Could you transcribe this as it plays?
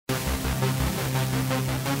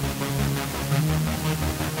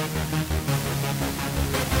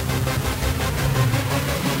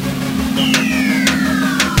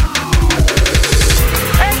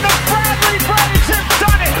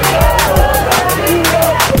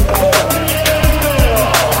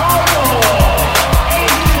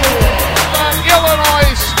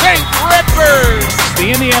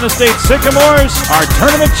State Sycamores are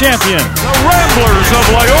tournament champions. The Ramblers of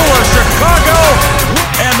Loyola, Chicago,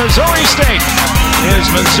 and Missouri State is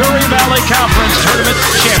Missouri Valley Conference tournament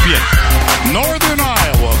champion. Northern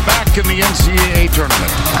Iowa back in the NCAA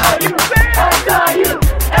tournament.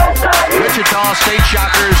 Wichita State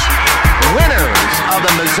Shockers, winners of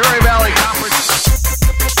the Missouri Valley Conference.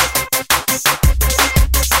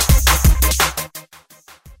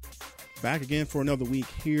 Back again for another week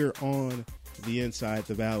here on the Inside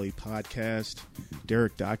the Valley podcast.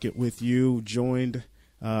 Derek Dockett with you, joined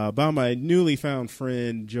by my newly found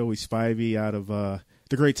friend Joey Spivey out of the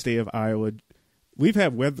great state of Iowa. We've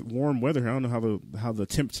had warm weather here. I don't know how the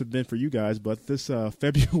temps have been for you guys, but this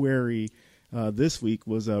February this week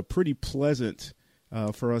was pretty pleasant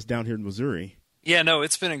for us down here in Missouri. Yeah, no,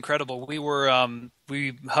 it's been incredible. We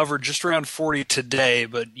hovered just around 40 today,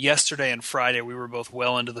 but yesterday and Friday we were both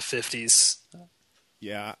well into the 50s.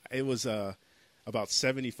 Yeah, it was about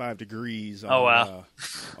 75 degrees on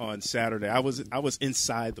Saturday. I was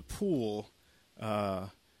inside the pool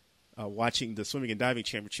watching the swimming and diving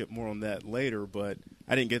championship. More on that later, but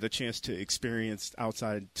I didn't get the chance to experience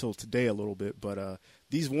outside until today a little bit. But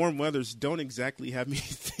these warm weathers don't exactly have me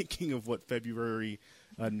thinking of what February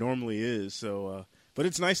normally is. So, but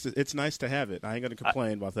it's nice to have it. I ain't going to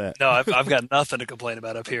complain about that. No, I've got nothing to complain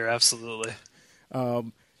about up here. Absolutely.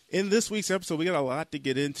 In this week's episode, we got a lot to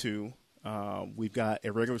get into. We've got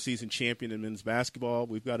a regular season champion in men's basketball.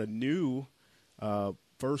 We've got a new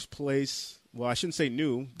first place. Well, I shouldn't say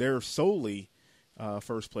new. They're solely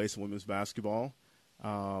first place in women's basketball.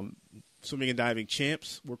 Swimming and diving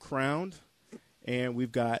champs were crowned. And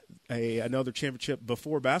we've got another championship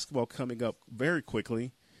before basketball coming up very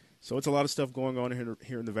quickly. So it's a lot of stuff going on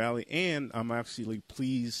here in the Valley. And I'm actually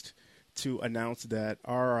pleased to announce that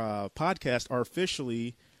our podcasts are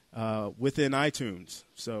officially within iTunes.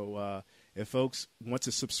 So if folks want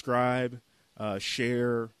to subscribe,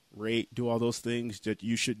 share, rate, do all those things that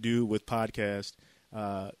you should do with podcasts,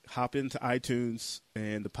 hop into iTunes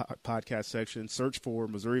and the podcast section, search for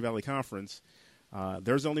Missouri Valley Conference.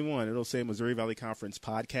 There's only one. It'll say Missouri Valley Conference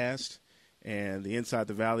Podcast, and the Inside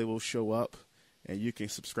the Valley will show up, and you can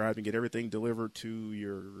subscribe and get everything delivered to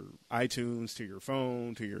your iTunes, to your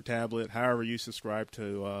phone, to your tablet, however you subscribe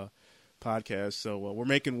to podcasts. So we're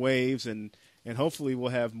making waves, and hopefully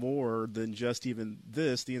we'll have more than just even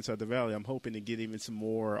this, the Inside the Valley. I'm hoping to get even some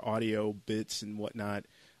more audio bits and whatnot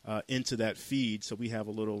into that feed, so we have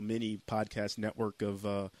a little mini podcast network of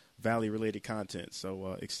Valley-related content.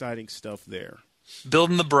 So exciting stuff there.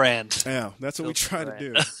 Building the brand. Yeah, that's what we try to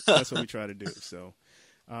do. That's what we try to do. So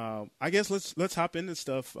I guess let's hop into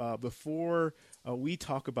stuff. Before we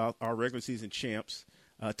talk about our regular season champs,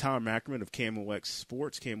 Tom Ackerman of KMOX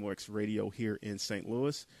Sports, KMOX Radio here in St.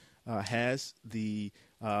 Louis, has the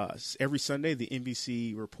every Sunday the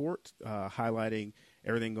MVC Report highlighting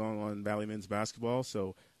everything going on in Valley men's basketball.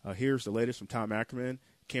 So here's the latest from Tom Ackerman,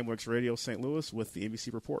 KMOX Radio St. Louis with the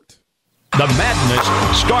MVC Report. The madness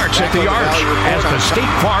starts at the Arch as the State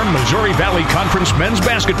Farm Missouri Valley Conference Men's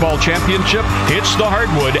Basketball Championship hits the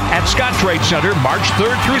hardwood at Scottrade Center March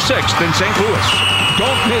 3rd through 6th in St. Louis.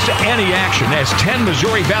 Don't miss any action as 10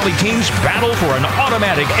 Missouri Valley teams battle for an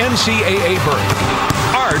automatic NCAA berth.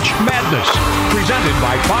 Arch Madness, presented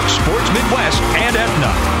by Fox Sports Midwest and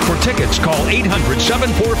Aetna. For tickets, call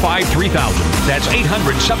 800-745-3000. That's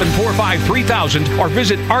 800-745-3000 or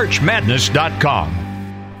visit archmadness.com.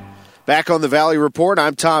 Back on the Valley Report,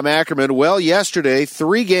 I'm Tom Ackerman. Well, yesterday,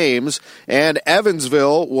 3 games, and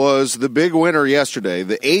Evansville was the big winner yesterday.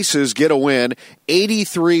 The Aces get a win,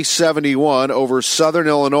 83-71 over Southern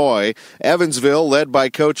Illinois. Evansville, led by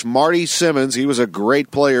Coach Marty Simmons, he was a great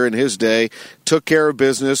player in his day, took care of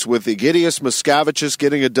business with Egidius Miscavicius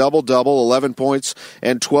getting a double-double, 11 points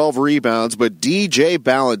and 12 rebounds. But DJ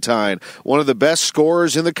Ballantyne, one of the best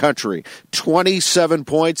scorers in the country, 27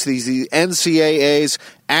 points. He's the NCAA's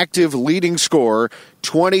active leading scorer,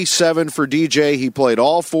 27 for DJ. He played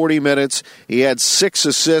all 40 minutes. He had 6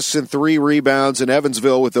 assists and 3 rebounds in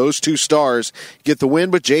Evansville with those 2 stars. Get the win,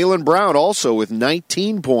 but Jaylen Brown also with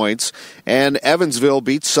 19 points, and Evansville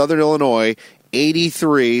beats Southern Illinois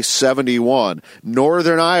 83-71.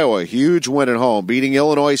 Northern Iowa, huge win at home, beating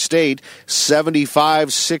Illinois State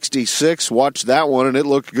 75-66. Watch that one, and it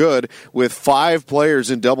looked good with 5 players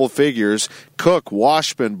in double figures. Cook,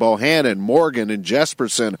 Washburn, Bohannon, Morgan, and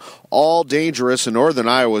Jesperson all dangerous, and Northern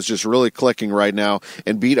Iowa is just really clicking right now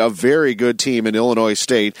and beat a very good team in Illinois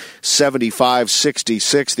State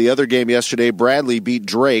 75-66. The other game yesterday, Bradley beat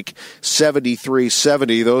Drake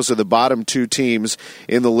 73-70. Those are the bottom two teams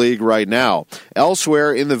in the league right now.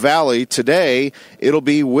 Elsewhere in the Valley today, it'll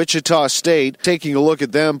be Wichita State. Taking a look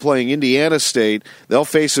at them playing Indiana State, they'll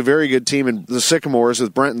face a very good team in the Sycamores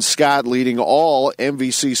with Brenton Scott leading all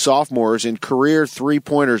MVC sophomores in career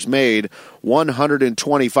three-pointers made,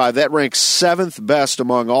 125. That ranks 7th best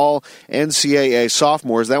among all NCAA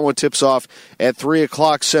sophomores. That one tips off at 3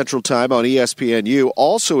 o'clock Central Time on ESPNU.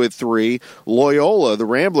 Also at 3, Loyola. The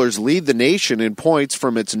Ramblers lead the nation in points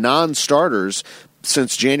from its non-starters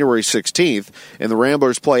since January 16th, and the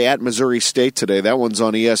Ramblers play at Missouri State today. That one's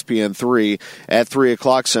on ESPN3 at 3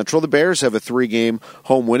 o'clock Central. The Bears have a 3-game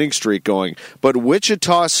home winning streak going. But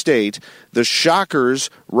Wichita State, the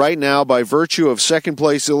Shockers, right now, by virtue of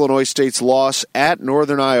second-place Illinois State's loss at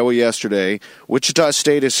Northern Iowa yesterday, Wichita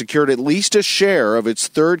State has secured at least a share of its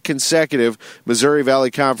third consecutive Missouri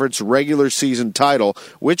Valley Conference regular season title.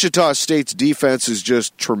 Wichita State's defense is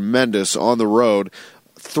just tremendous on the road.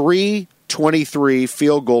 323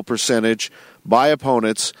 field goal percentage by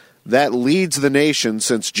opponents. That leads the nation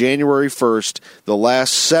since January 1st. The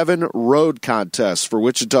last 7 road contests for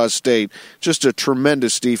Wichita State. Just a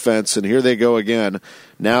tremendous defense, and here they go again,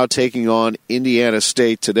 now taking on Indiana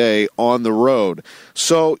State today on the road.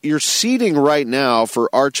 So your seeding right now for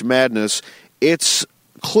Arch Madness, it's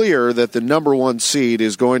clear that the number 1 seed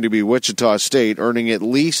is going to be Wichita State, earning at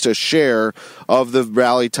least a share of the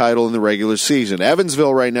Valley title in the regular season.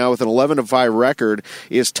 Evansville right now with an 11-5 record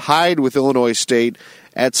is tied with Illinois State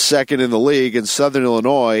at second in the league, and Southern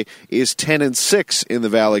Illinois is 10-6 in the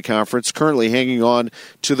Valley Conference, currently hanging on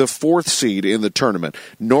to the 4th seed in the tournament.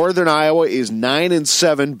 Northern Iowa is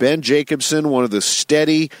 9-7. Ben Jacobson, one of the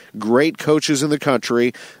steady, great coaches in the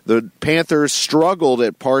country. The Panthers struggled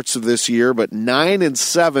at parts of this year, but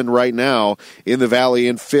 9-7 right now in the Valley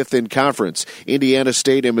and 5th in conference. Indiana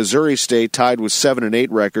State and Missouri State tied with 7-8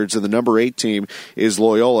 records, and the number 8 team is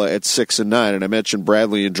Loyola at 6-9. And I mentioned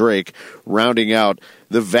Bradley and Drake rounding out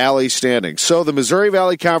the Valley standings. So the Missouri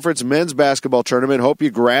Valley Conference men's basketball tournament, hope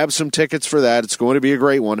you grab some tickets for that. It's going to be a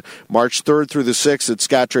great one. March 3rd through the 6th at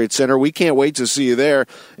Scottrade Center. We can't wait to see you there,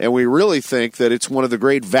 and we really think that it's one of the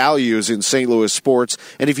great values in St. Louis sports.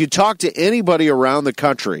 And if you talk to anybody around the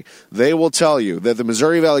country, they will tell you that the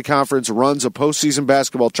Missouri Valley Conference runs a postseason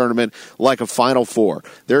basketball tournament like a Final Four.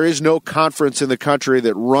 There is no conference in the country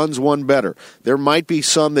that runs one better. There might be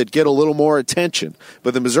some that get a little more attention,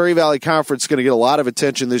 but the Missouri Valley Conference is going to get a lot of attention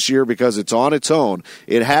this year because it's on its own.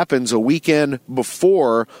 It happens a weekend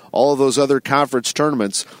before all of those other conference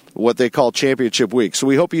tournaments, what they call championship week. So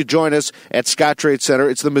we hope you join us at Scottrade Center.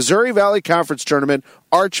 It's the Missouri Valley Conference Tournament,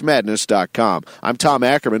 archmadness.com. I'm Tom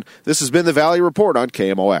Ackerman. This has been the Valley Report on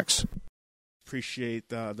KMOX. Appreciate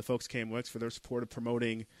the folks at KMOX for their support of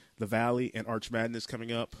promoting the Valley and Arch Madness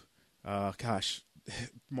coming up. March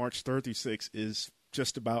 3rd through 6th is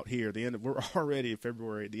just about here. We're already in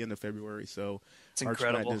February, the end of February, so it's Arch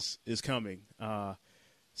Madness is coming.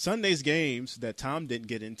 Sunday's games that Tom didn't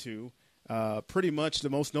get into, pretty much the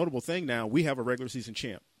most notable thing now, we have a regular season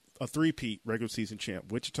champ, a three-peat regular season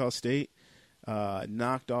champ. Wichita State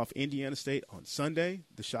knocked off Indiana State on Sunday.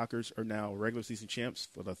 The Shockers are now regular season champs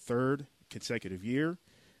for the 3rd consecutive year.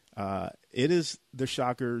 It is the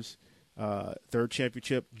Shockers' 3rd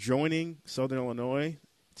championship, joining Southern Illinois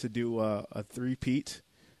to do a three-peat.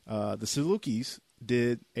 The Salukis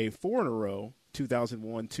did a 4 in a row,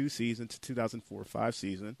 2001-2 season to 2004-5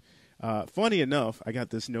 season. Funny enough, I got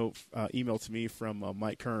this note emailed to me from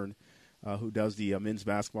Mike Kern, who does the men's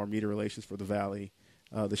basketball media relations for the Valley.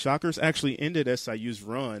 The Shockers actually ended SIU's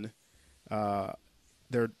run in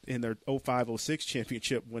their 05-06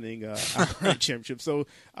 championship, winning outright championship. So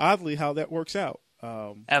oddly, how that works out.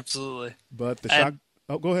 Absolutely. But the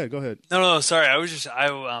Oh, go ahead. No, sorry.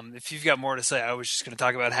 If you've got more to say, I was just going to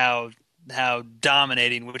talk about how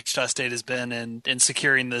dominating Wichita State has been in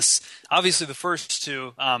securing this. Obviously, the first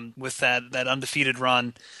two with that undefeated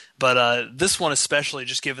run, but this one especially,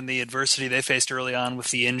 just given the adversity they faced early on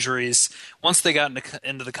with the injuries. Once they got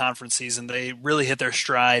into the conference season, they really hit their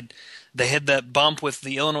stride. They hit that bump with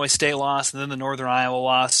the Illinois State loss and then the Northern Iowa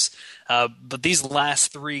loss. But these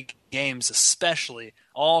last 3 games especially,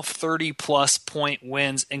 all 30-plus point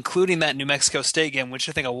wins, including that New Mexico State game, which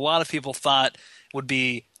I think a lot of people thought would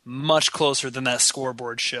be much closer than that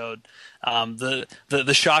scoreboard showed.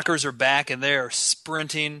 The Shockers are back, and they are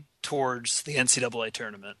sprinting towards the NCAA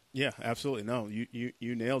tournament. Yeah, absolutely. No,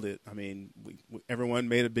 you nailed it. I mean, everyone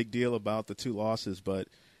made a big deal about the 2 losses, but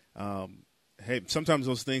hey, sometimes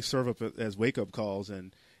those things serve up as wake-up calls,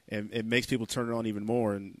 and and it makes people turn it on even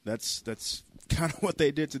more. And that's kind of what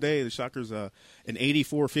they did today. The Shockers, an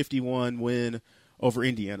 84-51 win over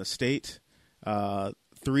Indiana State. 4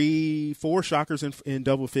 Shockers in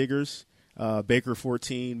double figures. Baker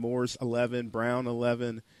 14, Morris 11, Brown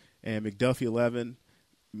 11, and McDuffie 11.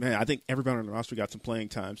 Man, I think everybody on the roster got some playing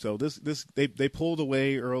time. So they pulled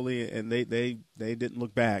away early, and they didn't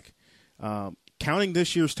look back. Counting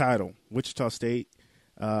this year's title, Wichita State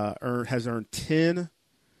has earned 10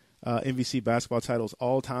 MVC basketball titles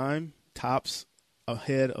all time, tops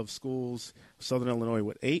ahead of schools Southern Illinois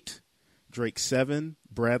with 8, Drake 7,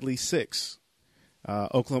 Bradley 6.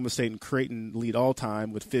 Oklahoma State and Creighton lead all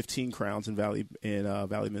time with 15 crowns in Valley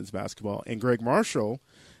men's basketball, and Greg Marshall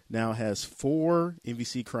now has 4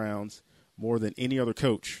 MVC crowns, more than any other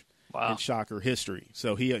coach in Shocker history.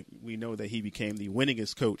 So we know that he became the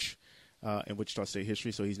winningest coach in Wichita State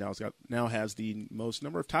history. So he's now has the most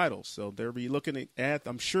number of titles. So they'll be looking at,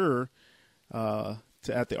 I'm sure,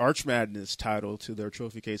 at the Arch Madness title to their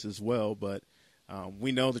trophy case as well. But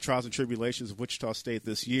we know the trials and tribulations of Wichita State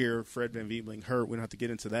this year. Fred Van Veemling hurt. We don't have to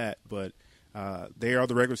get into that. But they are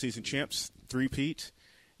the regular season champs, three-peat.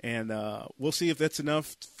 And we'll see if that's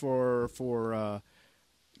enough for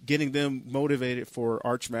getting them motivated for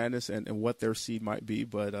Arch Madness and what their seed might be.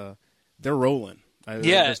 But they're rolling.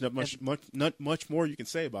 There's not much more you can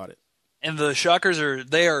say about it. And the Shockers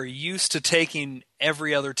are used to taking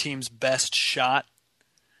every other team's best shot.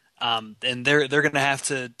 And they're going to have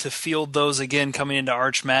to field those again coming into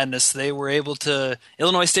Arch Madness. They were able to –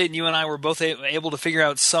 Illinois State and UNI were both able to figure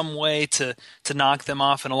out some way to knock them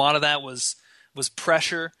off, and a lot of that was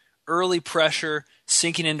pressure, early pressure,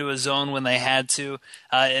 sinking into a zone when they had to.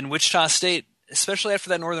 And Wichita State, especially after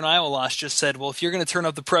that Northern Iowa loss, just said, well, if you're going to turn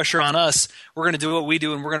up the pressure on us, we're going to do what we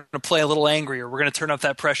do, and we're going to play a little angrier. We're going to turn up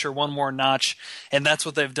that pressure one more notch, and that's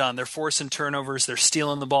what they've done. They're forcing turnovers. They're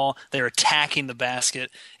stealing the ball. They're attacking the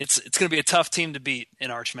basket. It's going to be a tough team to beat in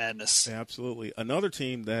Arch Madness. Absolutely. Another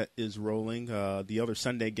team that is rolling, the other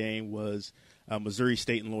Sunday game was Missouri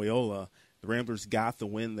State and Loyola. The Ramblers got the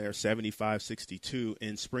win there, 75-62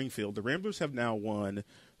 in Springfield. The Ramblers have now won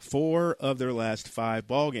 4 of their last 5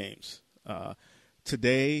 ball games.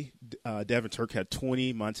 Today, Devin Turk had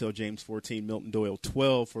 20, Montel James 14, Milton Doyle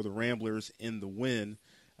 12 for the Ramblers in the win.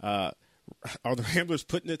 Are the Ramblers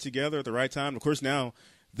putting it together at the right time? Of course, now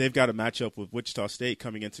they've got a matchup with Wichita State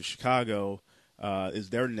coming into Chicago is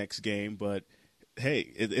their next game. But,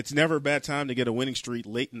 hey, it's never a bad time to get a winning streak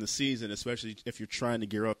late in the season, especially if you're trying to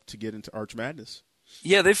gear up to get into Arch Madness.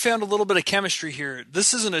 Yeah, they've found a little bit of chemistry here.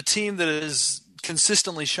 This isn't a team that is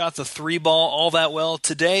consistently shot the 3 ball all that well.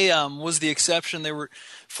 Today was the exception. They were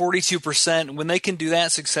 42%. When they can do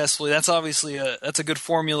that successfully, that's obviously that's a good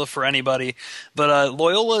formula for anybody. But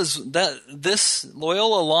Loyola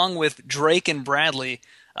along with Drake and Bradley,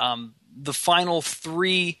 the final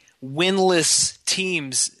 3 winless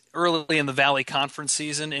teams early in the Valley Conference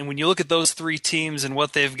season. And when you look at those 3 teams and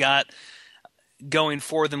what they've got going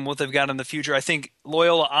for them, what they've got in the future, I think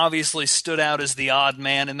Loyola obviously stood out as the odd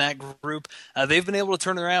man in that group. They've been able to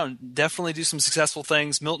turn it around, definitely do some successful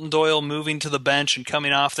things. Milton Doyle moving to the bench and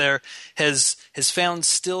coming off there has found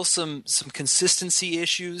still some consistency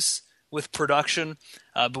issues with production,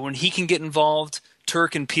 but when he can get involved,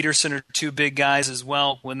 Turk and Peterson are 2 big guys as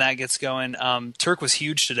well when that gets going. Turk was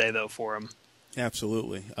huge today, though, for him.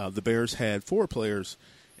 Absolutely. The Bears had 4 players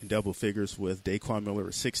in double figures, with Daquan Miller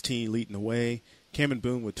at 16 leading the way, Cameron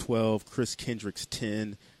Boone with 12, Chris Kendricks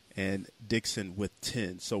 10, and Dixon with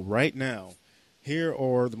 10. So right now, here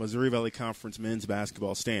are the Missouri Valley Conference men's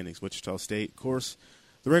basketball standings. Wichita State, of course,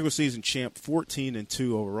 the regular season champ,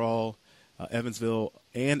 14-2 overall. Evansville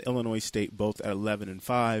and Illinois State both at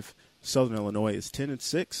 11-5. Southern Illinois is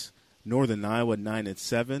 10-6. Northern Iowa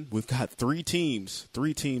 9-7. We've got 3 teams at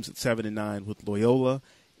 7-9 with Loyola,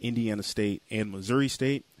 Indiana State, and Missouri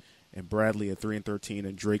State, and Bradley at 3-13,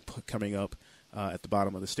 and Drake coming up at the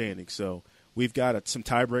bottom of the standings. So we've got some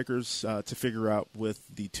tiebreakers to figure out with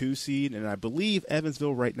the 2 seed, and I believe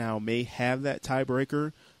Evansville right now may have that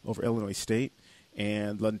tiebreaker over Illinois State.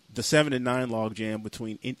 And the 7-9 logjam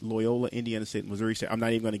between Loyola, Indiana State, and Missouri State, I'm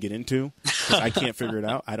not even going to get into because I can't figure it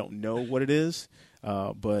out. I don't know what it is,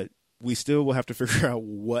 but we still will have to figure out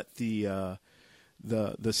what the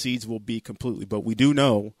seeds will be completely. But we do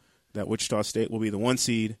know that Wichita State will be the 1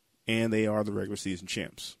 seed, and they are the regular season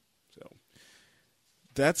champs. So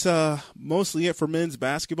that's mostly it for men's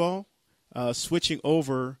basketball. Switching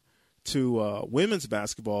over to women's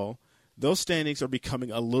basketball, those standings are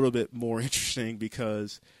becoming a little bit more interesting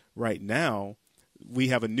because right now we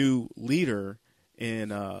have a new leader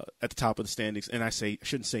in at the top of the standings. And I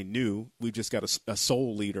shouldn't say new. We've just got a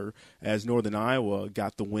sole leader, as Northern Iowa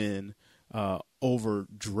got the win over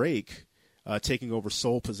Drake, taking over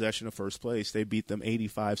sole possession of first place. They beat them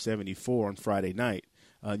 85-74 on Friday night.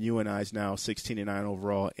 UNI is now 16-9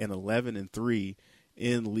 overall and 11-3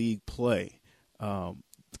 in league play.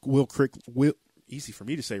 Easy for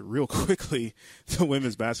me to say real quickly, the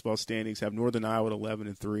women's basketball standings have Northern Iowa at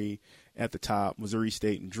 11-3 at the top, Missouri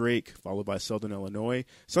State and Drake, followed by Southern Illinois.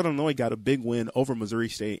 Southern Illinois got a big win over Missouri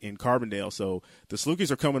State in Carbondale, so the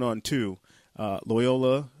Salukis are coming on too.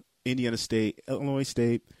 Loyola, Indiana State, Illinois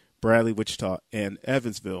State, Bradley, Wichita, and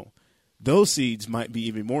Evansville. Those seeds might be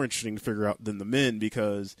even more interesting to figure out than the men,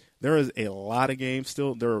 because there is a lot of games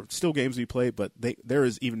still. There are still games we play, but there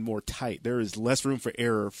is even more tight. There is less room for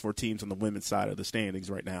error for teams on the women's side of the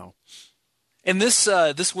standings right now. And this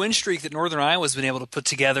win streak that Northern Iowa has been able to put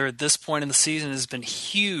together at this point in the season has been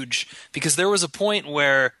huge, because there was a point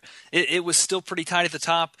where it was still pretty tight at the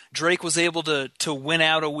top. Drake was able to win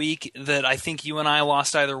out a week that I think UNI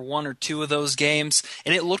lost either one or two of those games,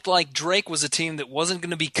 and it looked like Drake was a team that wasn't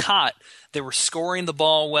going to be caught. They were scoring the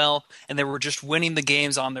ball well, and they were just winning the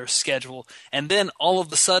games on their schedule. And then all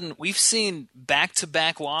of a sudden, we've seen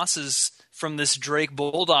back-to-back losses from this Drake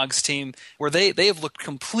Bulldogs team, where they have looked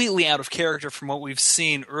completely out of character from what we've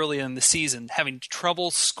seen early in the season, having trouble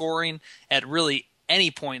scoring at really any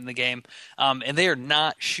point in the game, and they are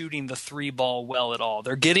not shooting the three ball well at all.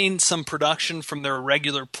 They're getting some production from their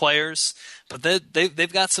regular players, but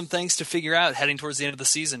they've got some things to figure out heading towards the end of the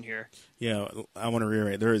season here. Yeah, I want to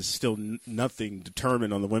reiterate, there is still nothing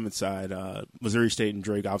determined on the women's side. Missouri State and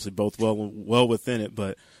Drake obviously both well within it,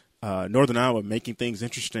 but Northern Iowa making things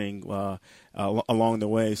interesting along the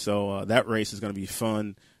way. So that race is going to be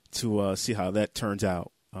fun to see how that turns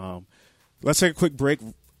out. Let's take a quick break.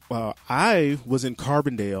 I was in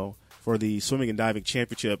Carbondale for the swimming and diving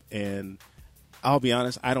championship, and I'll be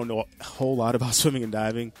honest, I don't know a whole lot about swimming and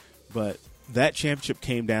diving, but that championship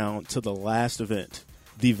came down to the last event,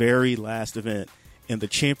 the very last event, and the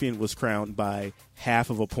champion was crowned by half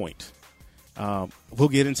of a point. We'll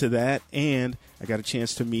get into that, and I got a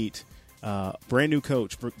chance to meet a brand new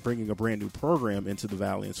coach bringing a brand new program into the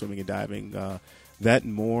Valley in swimming and diving. That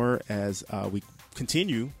and more as we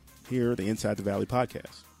continue here, the Inside the Valley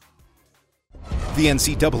podcast. The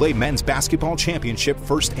NCAA Men's Basketball Championship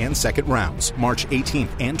first and second rounds, March 18th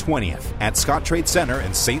and 20th at Scottrade Center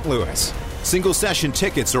in St. Louis. Single session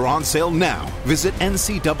tickets are on sale now. Visit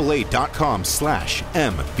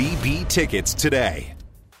ncaa.com/MBB tickets today.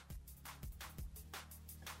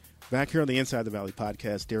 Back here on the Inside the Valley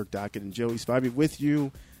podcast, Derek Dockett and Joey Spivey with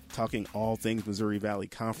you, talking all things Missouri Valley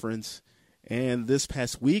Conference. And this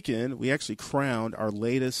past weekend, we actually crowned our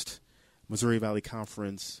latest Missouri Valley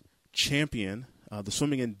Conference champion. The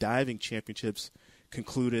swimming and diving championships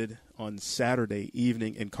concluded on Saturday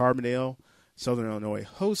evening in Carbondale. Southern Illinois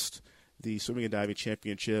hosts the swimming and diving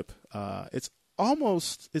championship. It's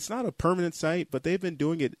not a permanent site, but they've been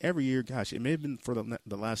doing it every year. Gosh, it may have been for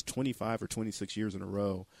the last 25 or 26 years in a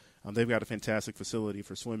row. They've got a fantastic facility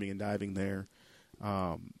for swimming and diving there.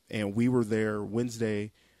 And we were there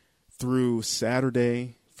Wednesday through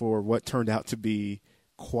Saturday for what turned out to be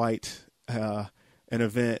quite an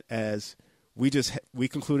event, as we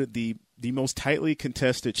concluded the most tightly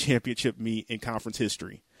contested championship meet in conference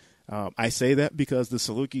history. I say that because the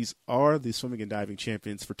Salukis are the swimming and diving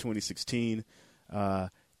champions for 2016,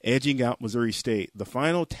 edging out Missouri State. The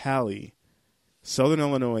final tally, Southern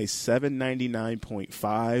Illinois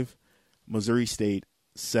 799.5, Missouri State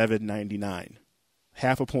 799.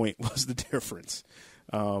 Half a point was the difference.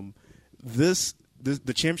 The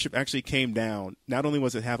championship actually came down. Not only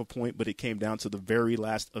was it half a point, but it came down to the very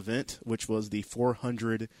last event, which was the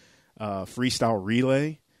 400 freestyle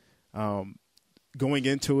relay. Going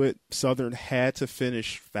into it, Southern had to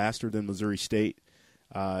finish faster than Missouri State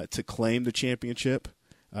to claim the championship.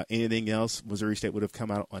 Anything else, Missouri State would have come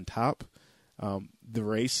out on top. The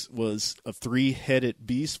race was a three-headed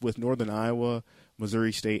beast with Northern Iowa,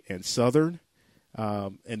 Missouri State, and Southern.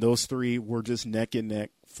 And those three were just neck and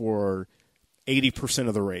neck for 80%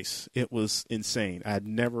 of the race. It was insane. I had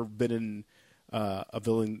never been in a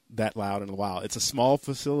building that loud in a while. It's a small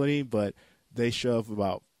facility, but they shove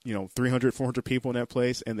about 300, 400 people in that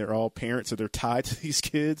place, and they're all parents, so they're tied to these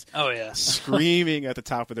kids. Oh, yeah. Screaming at the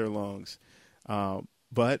top of their lungs.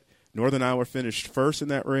 But Northern Iowa finished first in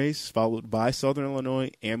that race, followed by Southern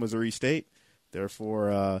Illinois and Missouri State.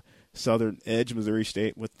 Therefore, Southern edged Missouri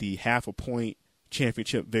State with the half a point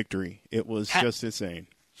championship victory. It was just insane.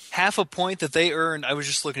 Half a point that they earned, I was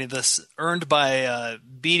just looking at this, earned by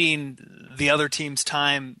beating the other team's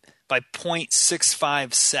time by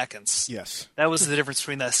 0.65 seconds. Yes. That was the difference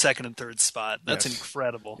between that second and third spot. That's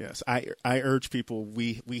incredible. Yes. I urge people,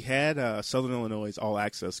 we had Southern Illinois' All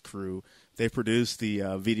Access crew. They produced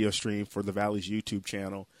the video stream for the Valley's YouTube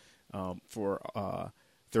channel for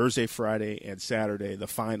Thursday, Friday, and Saturday, the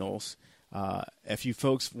finals. If you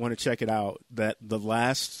folks want to check it out, that the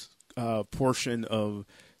last portion of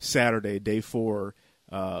Saturday, day 4,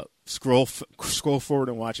 scroll forward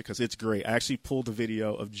and watch it because it's great. I actually pulled a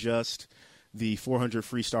video of just the 400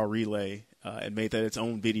 freestyle relay and made that its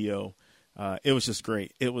own video. It was just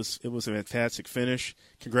great. It was a fantastic finish.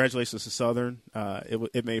 Congratulations to Southern.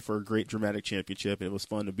 It made for a great dramatic championship. It was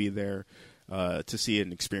fun to be there to see it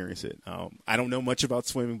and experience it. I don't know much about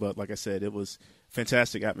swimming, but like I said, it was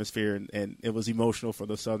fantastic atmosphere, and it was emotional for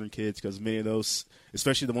the Southern kids because many of those,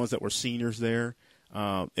 especially the ones that were seniors there,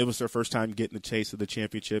 it was their first time getting the taste of the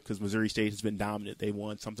championship because Missouri State has been dominant. They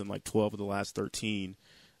won something like 12 of the last 13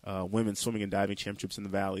 women's swimming and diving championships in the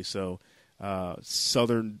Valley. So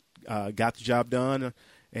Southern got the job done,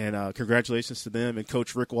 and congratulations to them and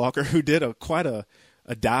Coach Rick Walker, who did quite a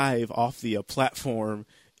dive off the platform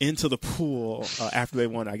into the pool after they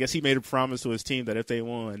won. I guess he made a promise to his team that if they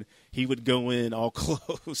won, he would go in all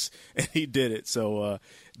close, and he did it. So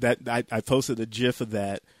I posted a GIF of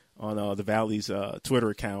that on the Valley's Twitter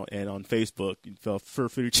account and on Facebook. Feel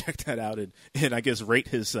free to check that out and I guess rate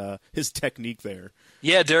his technique there.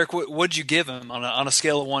 Yeah, Derek, what'd you give him on a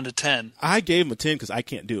scale of 1 to 10? I gave him a 10 because I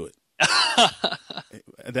can't do it.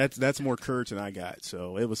 That's more courage than I got,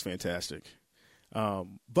 so it was fantastic.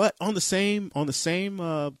 But on the same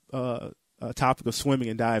topic of swimming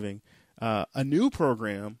and diving, a new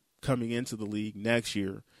program coming into the league next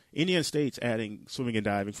year. Indiana State's adding swimming and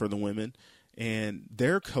diving for the women, and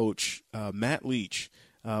their coach Matt Leach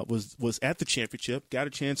was at the championship. Got a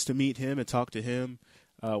chance to meet him and talk to him.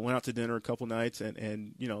 Went out to dinner a couple nights,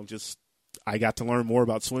 and just I got to learn more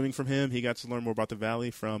about swimming from him. He got to learn more about the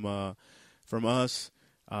Valley from us.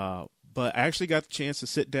 But I actually got the chance to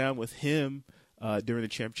sit down with him during the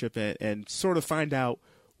championship and sort of find out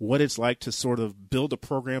what it's like to sort of build a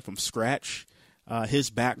program from scratch, his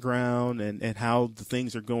background and how the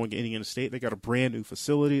things are going at Indiana State. They got a brand new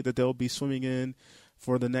facility that they'll be swimming in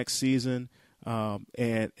for the next season.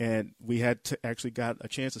 And we had to actually got a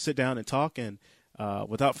chance to sit down and talk. And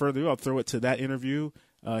without further ado, I'll throw it to that interview.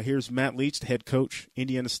 Here's Matt Leach, the head coach,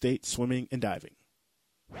 Indiana State swimming and diving.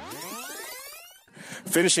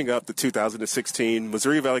 Finishing up the 2016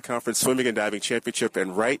 Missouri Valley Conference Swimming and Diving Championship,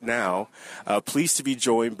 and right now, pleased to be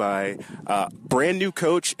joined by a brand new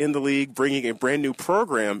coach in the league, bringing a brand new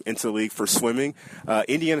program into the league for swimming.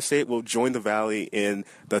 Indiana State will join the Valley in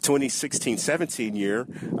the 2016-17 year,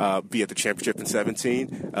 be at the championship in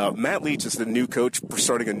 17. Matt Leach is the new coach for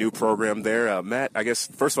starting a new program there. Matt, I guess,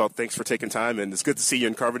 first of all, thanks for taking time, and it's good to see you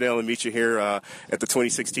in Carbondale and meet you here at the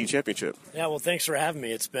 2016 championship. Yeah, well, thanks for having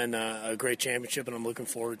me. It's been a great championship, and I'm looking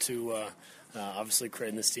forward to obviously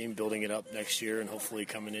creating this team, building it up next year, and hopefully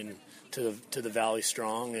coming in to the Valley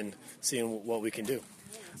strong and seeing what we can do.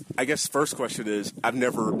 I guess first question is, I've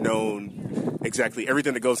never known exactly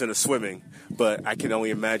everything that goes into swimming, but I can only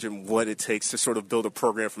imagine what it takes to sort of build a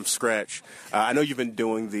program from scratch. I know you've been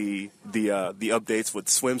doing the updates with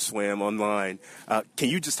Swim online. Can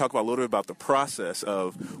you just talk about a little bit about the process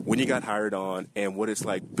of when you got hired on and what it's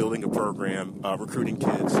like building a program, recruiting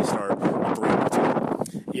kids to start a brand new team?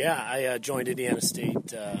 Yeah, I joined Indiana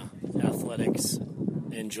State Athletics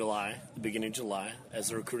in July, the beginning of July, as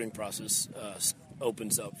the recruiting process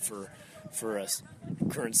opens up for us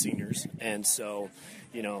current seniors. And so,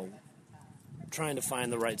 trying to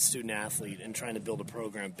find the right student athlete and trying to build a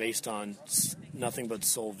program based on nothing but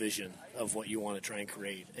sole vision of what you want to try and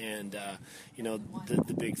create. And,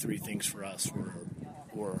 the big three things for us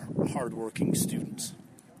were hardworking students,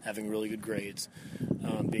 having really good grades,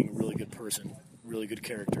 being a really good person, really good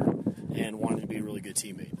character, and wanting to be a really good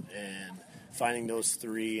teammate. And finding those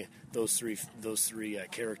three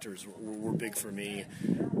characters were big for me,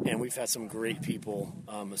 and we've had some great people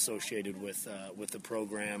associated with the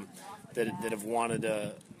program that have wanted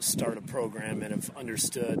to start a program and have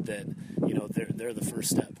understood that they're the first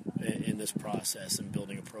step in this process and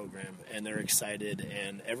building a program, and they're excited.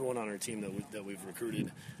 And everyone on our team that we've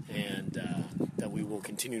recruited and that we will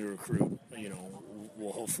continue to recruit,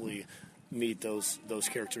 will hopefully meet those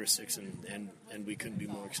characteristics, and we couldn't be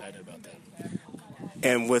more excited about that.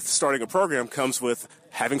 And with starting a program comes with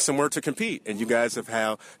having somewhere to compete. And you guys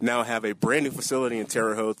now have a brand new facility in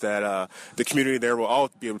Terre Haute that the community there will all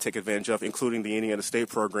be able to take advantage of, including the Indiana State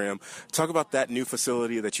program. Talk about that new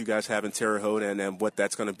facility that you guys have in Terre Haute and what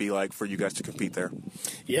that's going to be like for you guys to compete there.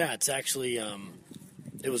 Yeah, it's actually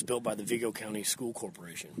it was built by the Vigo County School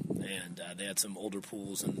Corporation, and they had some older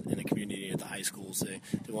pools in the community at the high schools. They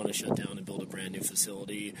wanted to shut down and build a brand new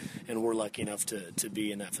facility, and we're lucky enough to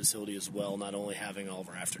be in that facility as well, not only having all of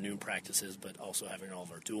our afternoon practices, but also having all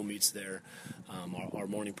of our dual meets there. Our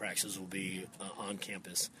morning practices will be on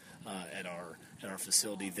campus at our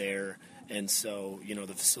facility there, and so,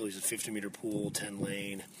 the facility is a 50-meter pool,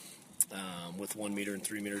 10-lane, with 1 meter and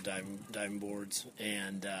 3 meter diving boards,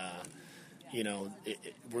 and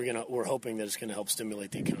we're hoping that it's going to help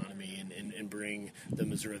stimulate the economy and bring the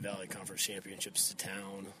Missouri Valley Conference Championships to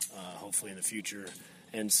town, hopefully in the future.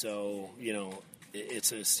 And so,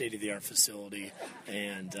 it's a state-of-the-art facility,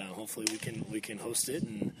 and hopefully we can host it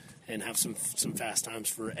and have some fast times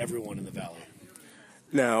for everyone in the Valley.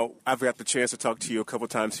 Now, I've got the chance to talk to you a couple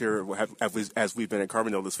of times here as we've been at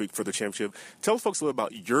Carbondale this week for the championship. Tell folks a little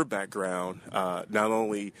about your background, not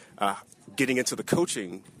only getting into the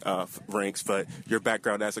coaching ranks, but your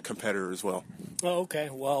background as a competitor as well. Oh, okay.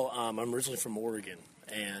 Well, I'm originally from Oregon,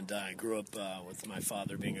 and I grew up with my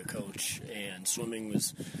father being a coach, and swimming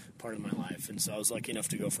was part of my life. And so I was lucky enough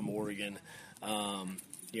to go from Oregon,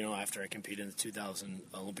 after I competed in the 2000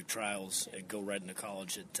 Olympic trials, and go right into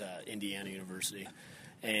college at Indiana University.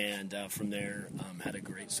 And from there, had a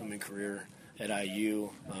great swimming career at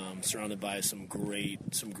IU, surrounded by some great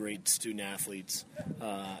student athletes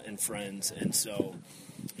and friends. And so,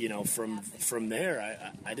 from there,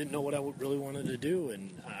 I didn't know what I really wanted to do,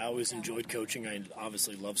 and I always enjoyed coaching. I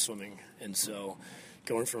obviously love swimming, and so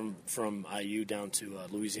going from IU down to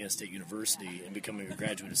Louisiana State University and becoming a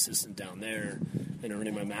graduate assistant down there and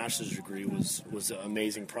earning my master's degree was an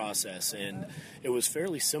amazing process, and it was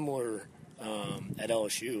fairly similar. At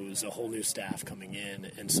LSU, it was a whole new staff coming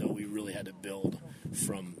in, and so we really had to build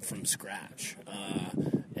from scratch.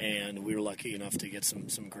 And we were lucky enough to get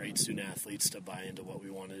some great student athletes to buy into what we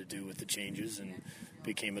wanted to do with the changes, and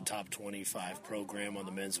became a top 25 program on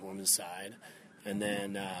the men's and women's side. And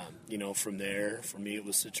then, from there, for me, it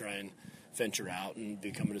was to try and venture out and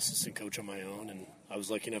become an assistant coach on my own. And I was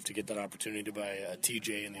lucky enough to get that opportunity by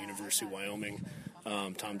TJ in the University of Wyoming.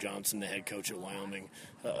 Tom Johnson, the head coach at Wyoming,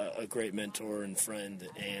 a great mentor and friend,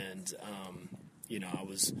 and I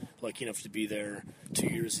was lucky enough to be there 2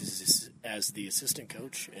 years as the assistant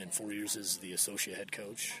coach and 4 years as the associate head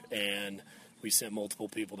coach, and we sent multiple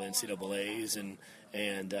people to NCAAs,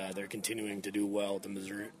 and they're continuing to do well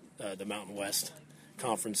at the Mountain West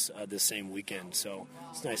Conference this same weekend, so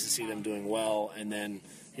it's nice to see them doing well. And then,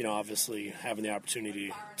 obviously having the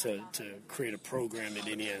opportunity to create a program at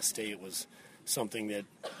Indiana State was something that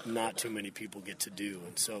not too many people get to do,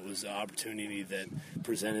 and so it was an opportunity that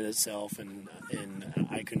presented itself, and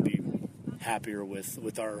I couldn't be happier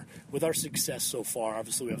with our success so far.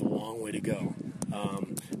 Obviously, we have a long way to go,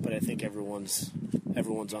 but I think everyone's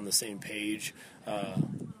on the same page,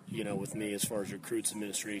 with me as far as recruits,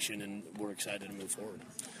 administration, and we're excited to move forward.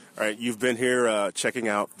 All right, you've been here checking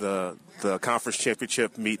out the conference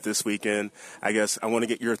championship meet this weekend. I guess I want to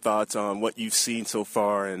get your thoughts on what you've seen so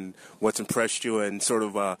far and what's impressed you, and sort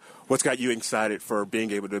of what's got you excited for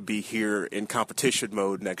being able to be here in competition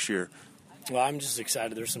mode next year. Well, I'm just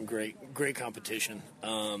excited. There's some great competition.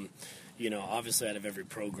 Obviously out of every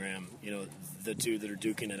program, the two that are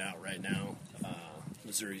duking it out right now,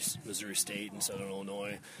 Missouri State and Southern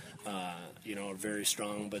Illinois, are very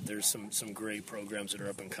strong, but there's some great programs that are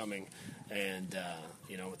up and coming, and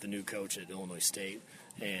with the new coach at Illinois State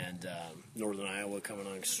and Northern Iowa coming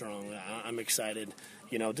on strong. I'm excited,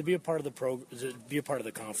 to be a part of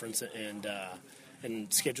the conference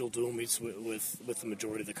and schedule dual meets with the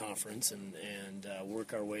majority of the conference and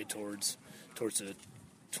work our way towards the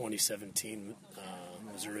 2017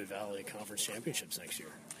 Missouri Valley Conference Championships next year.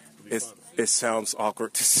 It sounds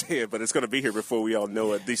awkward to say it, but it's going to be here before we all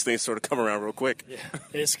know it. These things sort of come around real quick. Yeah,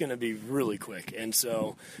 it's going to be really quick. And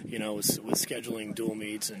so, with scheduling dual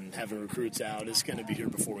meets and having recruits out, it's going to be here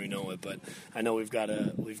before we know it. But I know we've got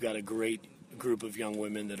a great group of young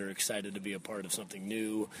women that are excited to be a part of something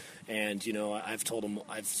new. And I've told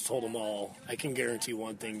them all, I can guarantee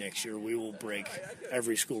one thing: next year we will break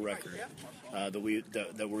every school record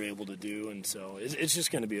that we're able to do. And so it's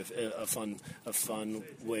just going to be a fun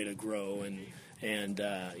way to grow, and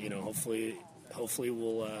hopefully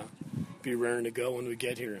we'll be raring to go when we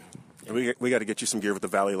get here. And we got to get you some gear with the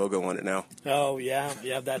Valley logo on it now. Oh yeah,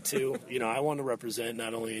 that too. I want to represent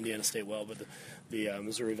not only Indiana State well, but the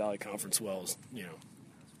Missouri Valley Conference well.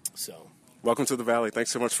 So. Welcome to the Valley. Thanks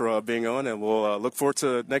so much for being on, and we'll look forward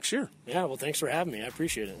to next year. Yeah, well, thanks for having me. I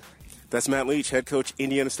appreciate it. That's Matt Leach, head coach,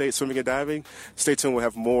 Indiana State Swimming and Diving. Stay tuned. We'll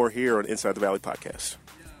have more here on Inside the Valley podcast.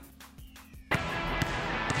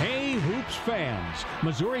 Hey, Hoops fans,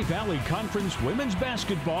 Missouri Valley Conference women's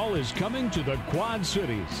basketball is coming to the Quad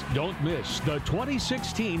Cities. Don't miss the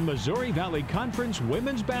 2016 Missouri Valley Conference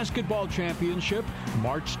Women's Basketball Championship,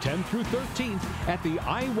 March 10th through 13th at the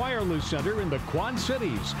iWireless Center in the Quad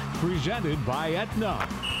Cities, presented by Aetna.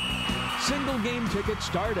 Single game tickets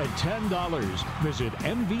start at $10. Visit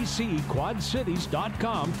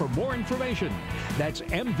MVCQuadCities.com for more information. That's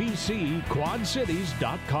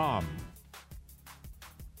MVCQuadCities.com.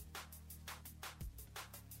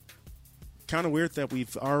 Kind of weird that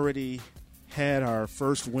we've already had our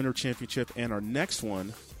first winter championship and our next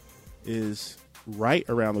one is right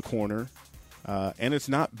around the corner. And it's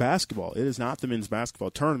not basketball. It is not the men's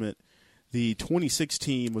basketball tournament. The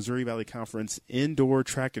 2016 Missouri Valley Conference Indoor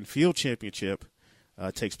Track and Field Championship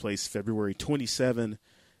takes place February 27,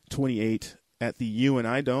 28 at the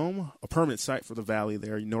UNI Dome, a permanent site for the Valley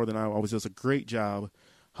there. Northern Iowa always does a great job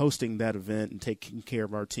hosting that event and taking care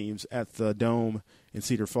of our teams at the Dome in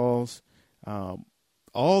Cedar Falls.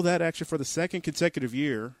 All that action for the second consecutive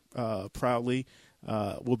year, proudly,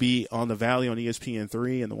 will be on the Valley on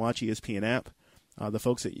ESPN3 and the Watch ESPN app. The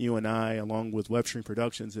folks at UNI, along with Webstream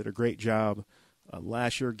Productions, did a great job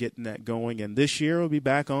last year getting that going. And this year we'll be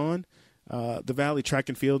back on. The Valley Track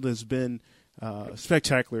and Field has been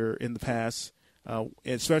spectacular in the past,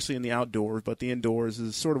 especially in the outdoors, but the indoors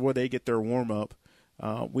is sort of where they get their warm-up.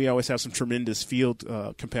 We always have some tremendous field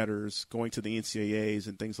competitors going to the NCAAs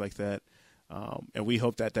and things like that. And we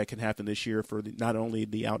hope that can happen this year for not only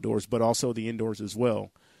the outdoors but also the indoors as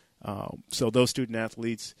well. So those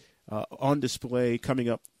student-athletes on display coming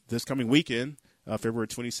up this coming weekend, February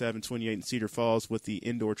 27, 28 in Cedar Falls with the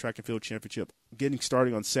Indoor Track and Field Championship,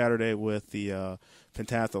 starting on Saturday with the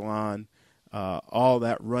pentathlon, all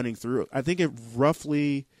that running through. I think it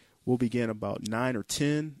roughly will begin about 9 or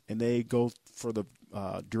 10, and they go for the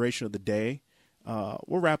duration of the day.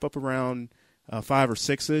 We'll wrap up around 5 or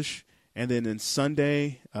 6-ish. And then in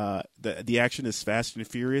Sunday, the action is fast and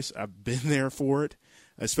furious. I've been there for it,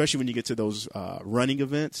 especially when you get to those running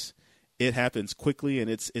events. It happens quickly,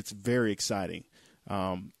 and it's very exciting.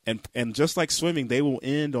 And just like swimming, they will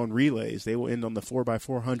end on relays. They will end on the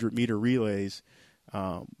 4x400 meter relays,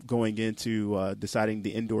 going into deciding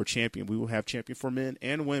the indoor champion. We will have champion for men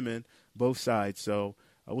and women, both sides. So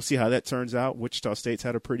we'll see how that turns out. Wichita State's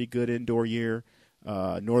had a pretty good indoor year.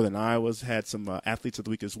 Northern Iowa's had some athletes of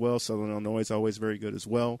the week as well. Southern Illinois is always very good as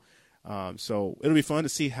well. So it'll be fun to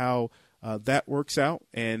see how that works out.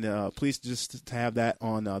 And please just to have that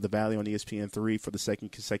on the Valley on ESPN3 for the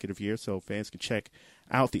second consecutive year, so fans can check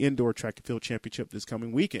out the Indoor Track and Field Championship this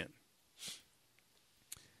coming weekend.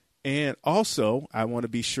 And also, I want to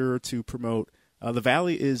be sure to promote the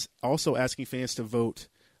Valley is also asking fans to vote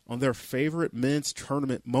on their favorite men's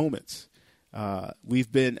tournament moments.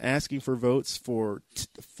 We've been asking for votes for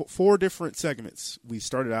 4 different segments. We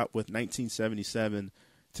started out with 1977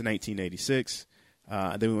 to 1986.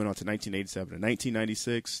 Then we went on to 1987 to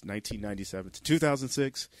 1996, 1997 to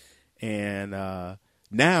 2006. And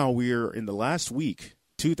now we're in the last week,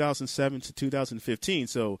 2007 to 2015.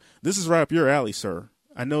 So this is right up your alley, sir.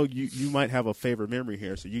 I know you might have a favorite memory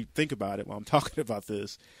here, so you think about it while I'm talking about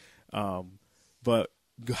this. But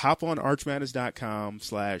hop on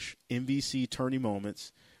archmadness.com/MVC Tourney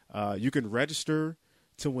Moments. You can register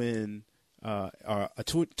to win a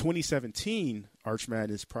 2017 Arch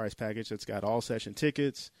Madness prize package that's got all session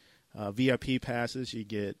tickets, VIP passes. You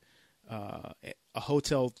get a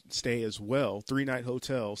hotel stay as well, 3-night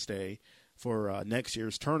hotel stay for next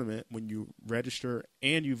year's tournament when you register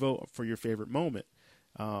and you vote for your favorite moment.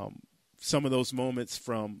 Some of those moments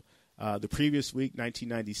from the previous week,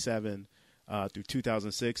 1997 through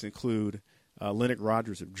 2006, include Lennox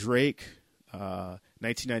Rogers of Drake,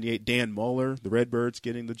 1998 Dan Muller, the Redbirds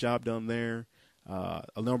getting the job done there,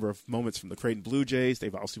 a number of moments from the Creighton Blue Jays.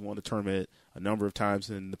 They've also won the tournament a number of times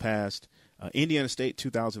in the past. Indiana State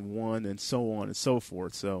 2001, and so on and so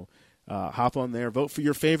forth. So hop on there, vote for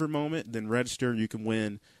your favorite moment, then register. You can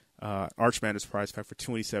win Arch Madness prize pack for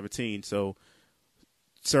 2017. So,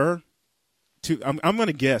 sir, I'm going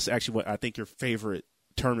to guess actually what I think your favorite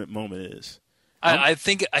tournament moment is. I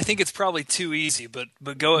think it's probably too easy, but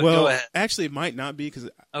go ahead. Actually, it might not be because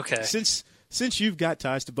since you've got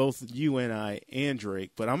ties to both UNI and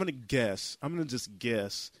Drake, but I'm going to just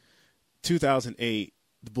guess 2008,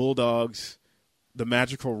 the Bulldogs, the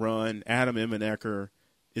magical run, Adam Emmenecker.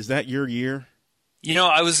 Is that your year? You know,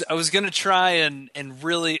 I was going to try and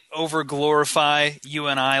really over glorify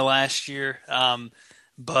UNI last year.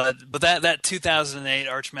 But that 2008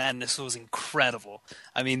 Arch Madness was incredible.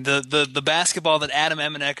 I mean, the basketball that Adam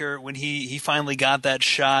Emmenecker, when he finally got that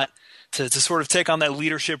shot to sort of take on that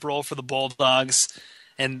leadership role for the Bulldogs,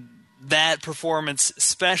 and that performance,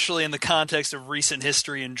 especially in the context of recent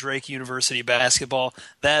history in Drake University basketball,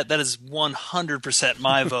 that is 100%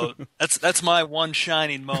 my vote. That's my one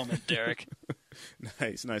shining moment, Derek.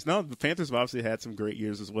 Nice. No, the Panthers have obviously had some great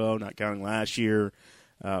years as well, not counting last year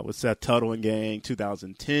with Seth Tuttle and gang,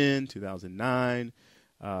 2010, 2009.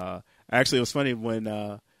 Actually, it was funny when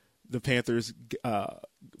the Panthers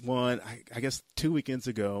won, I guess 2 weekends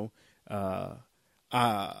ago.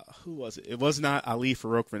 Who was it? It was not Ali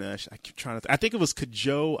Farouk-Vanesh. I keep trying to. I think it was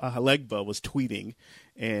Kajo Halegba was tweeting,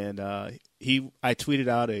 and I tweeted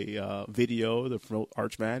out a video from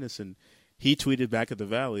Arch Madness, and he tweeted back at the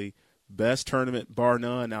Valley, best tournament bar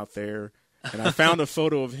none out there. And I found a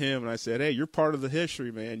photo of him, and I said, "Hey, you're part of the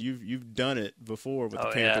history, man. You've done it before with the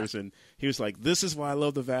Panthers." Yeah. And he was like, "This is why I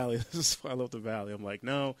love the Valley. This is why I love the Valley." I'm like,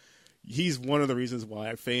 "No, he's one of the reasons why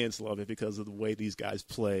our fans love it because of the way these guys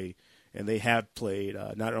play." And they have played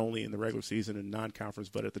not only in the regular season and non-conference,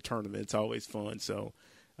 but at the tournament. It's always fun. So,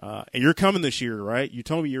 and you're coming this year, right? You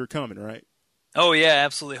told me you were coming, right? Oh yeah,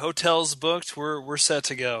 absolutely. Hotels booked. We're set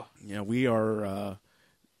to go. Yeah, we are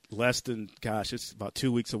less than it's about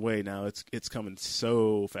 2 weeks away now. It's coming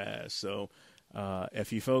so fast. So,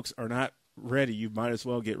 if you folks are not ready, you might as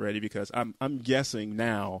well get ready because I'm guessing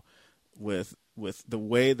now with the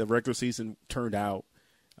way the regular season turned out.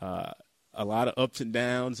 A lot of ups and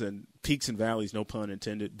downs and peaks and valleys, no pun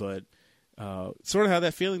intended, but sort of have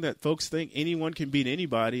that feeling that folks think anyone can beat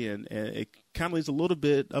anybody, and it kind of leaves a little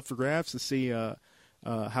bit up for grabs to see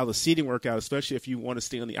how the seeding work out, especially if you want to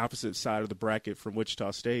stay on the opposite side of the bracket from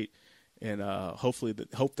Wichita State, and hopefully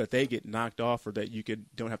hope that they get knocked off or that you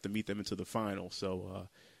don't have to meet them into the final. So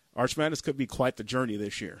Arch Madness could be quite the journey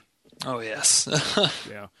this year. Oh, yes.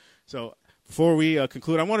 Yeah. So before we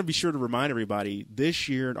conclude, I want to be sure to remind everybody this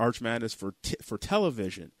year in Arch Madness for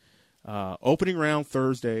television, opening round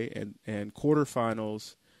Thursday and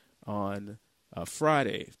quarterfinals on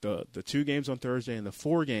Friday. The 2 games on Thursday and the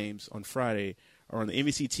 4 games on Friday are on the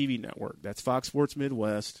MVC TV network. That's Fox Sports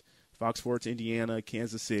Midwest, Fox Sports Indiana,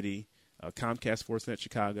 Kansas City, Comcast Sportsnet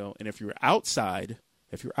Chicago. And if you're outside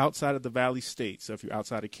of the Valley States, so if you're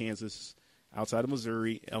outside of Kansas, outside of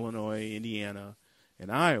Missouri, Illinois, Indiana,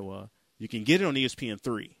 and Iowa, you can get it on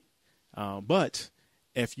ESPN3. But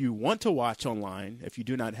if you want to watch online, if you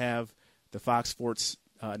do not have the Fox Sports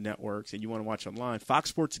networks and you want to watch online, Fox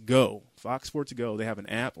Sports Go, they have an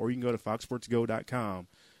app, or you can go to foxsportsgo.com.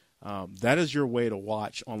 That is your way to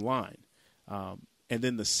watch online. And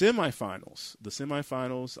then the semifinals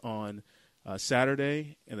on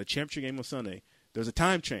Saturday and the championship game on Sunday, there's a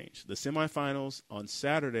time change. The semifinals on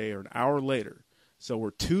Saturday are an hour later. So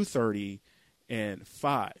we're 2:30 and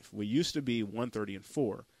 5. We used to be 1:30 and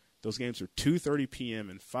 4. Those games are 2:30 p.m.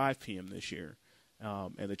 and 5 p.m. this year.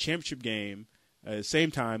 And the championship game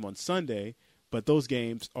same time on Sunday, but those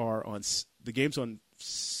games are on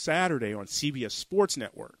Saturday on CBS Sports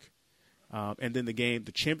Network. And then the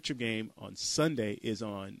championship game on Sunday is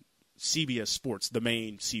on CBS Sports, the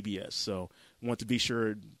main CBS. So I want to be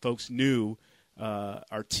sure folks knew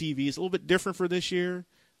our TV is a little bit different for this year.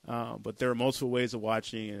 But there are multiple ways of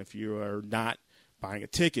watching, and if you are not buying a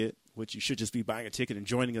ticket, which you should just be buying a ticket and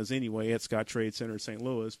joining us anyway at Scott Trade Center in St.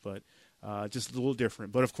 Louis, but just a little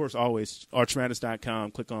different. But, of course, always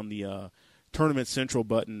archmadness.com, click on the Tournament Central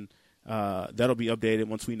button. That'll be updated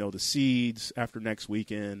once we know the seeds after next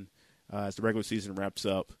weekend as the regular season wraps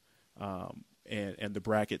up and the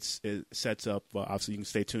brackets sets up. Obviously, you can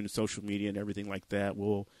stay tuned to social media and everything like that.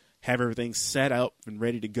 We'll have everything set up and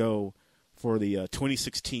ready to go for the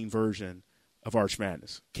 2016 version of Arch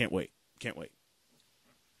Madness. Can't wait.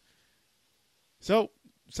 So,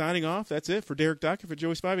 signing off, that's it for Derek Ducker, for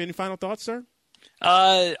Joey Spivey. Any final thoughts, sir?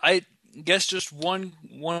 I guess just one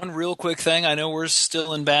real quick thing. I know we're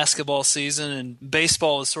still in basketball season, and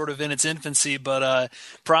baseball is sort of in its infancy, but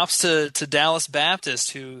props to Dallas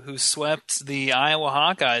Baptist, who swept the Iowa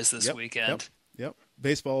Hawkeyes this weekend. Yep.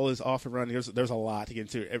 Baseball is off and running. There's a lot to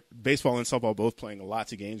get into. Baseball and softball both playing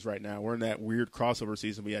lots of games right now. We're in that weird crossover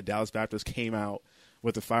season. We had Dallas Baptist came out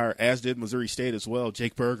with the fire, as did Missouri State as well.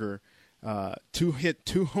 Jake Berger hit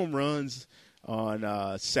 2 home runs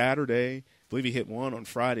on Saturday. I believe he hit 1 on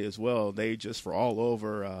Friday as well. They just were all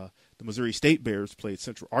over. The Missouri State Bears played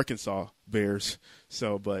Central Arkansas Bears.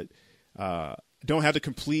 So, but don't have the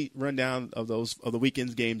complete rundown of the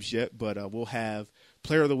weekend's games yet. But we'll have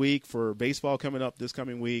Player of the Week for baseball coming up this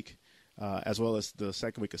coming week, as well as the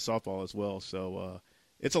second week of softball as well. So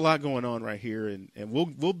it's a lot going on right here, and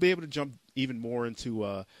we'll be able to jump even more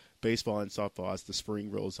into baseball and softball as the spring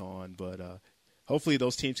rolls on. But hopefully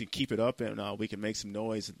those teams can keep it up, and we can make some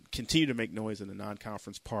noise and continue to make noise in the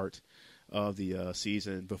non-conference part of the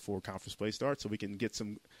season before conference play starts, so we can get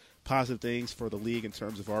some positive things for the league in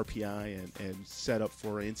terms of RPI and set up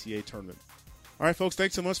for an NCAA tournament. All right, folks,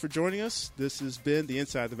 thanks so much for joining us. This has been the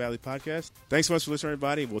Inside the Valley podcast. Thanks so much for listening,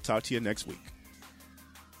 everybody, and we'll talk to you next week.